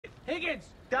Higgins!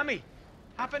 Dummy,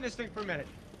 hop in this thing for a minute.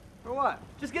 For what?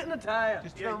 Just getting a tire.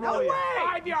 Just No roll way! you.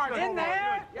 5 yards in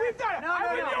there? We've done it! No, I've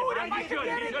no, been no. doing it! I I can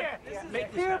get in here! This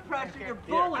is peer pressure. You're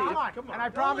bullied. Come on, and I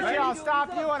promise you I'll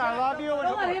stop you and I love you.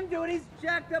 Don't let him do it. He's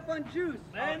jacked up on juice.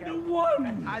 And the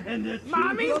one. And the two.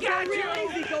 Mommy's got Go you!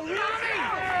 real easy. Go real easy.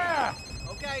 Yeah.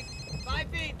 Okay, 5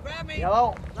 feet. Grab me.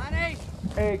 Hello? Lenny.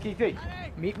 Hey, Keithy.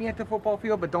 Lenny. Meet me at the football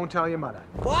field, but don't tell your mother.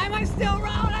 Why am I still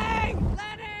rolling?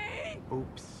 Lenny!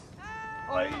 Oops.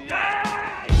 Oh,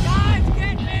 yeah! Guys,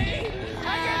 get me!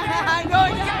 I know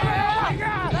you got me!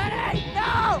 Lenny,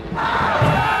 no!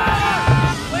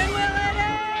 Win, win,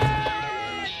 Lenny!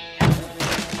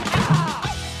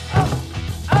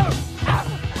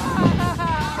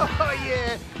 Oh,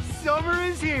 yeah. Summer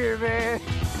is here, man.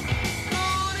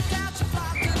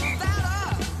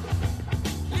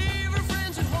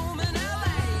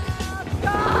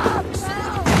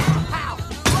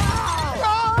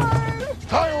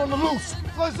 Tire on the loose.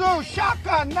 Lazoo,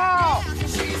 shotgun now.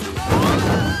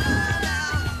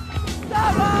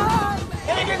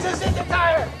 Higgins is in the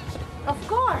tire. Of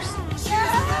course.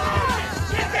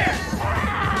 Get there!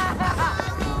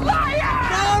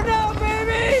 No, no,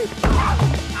 baby!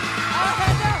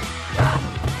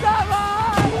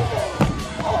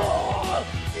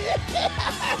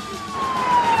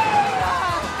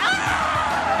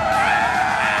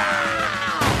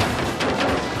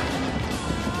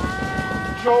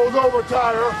 Show's over,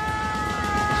 Tire.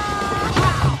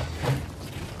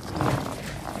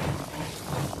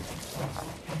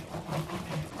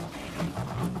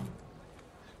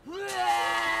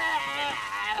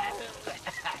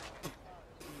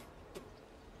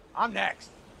 I'm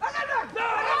next. I'm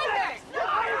next! It's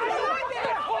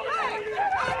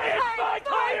my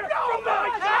tire from my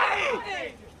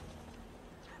tire!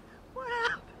 What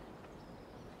happened?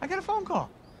 I got a phone call.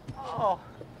 Oh,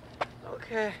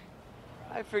 okay.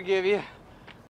 I forgive you.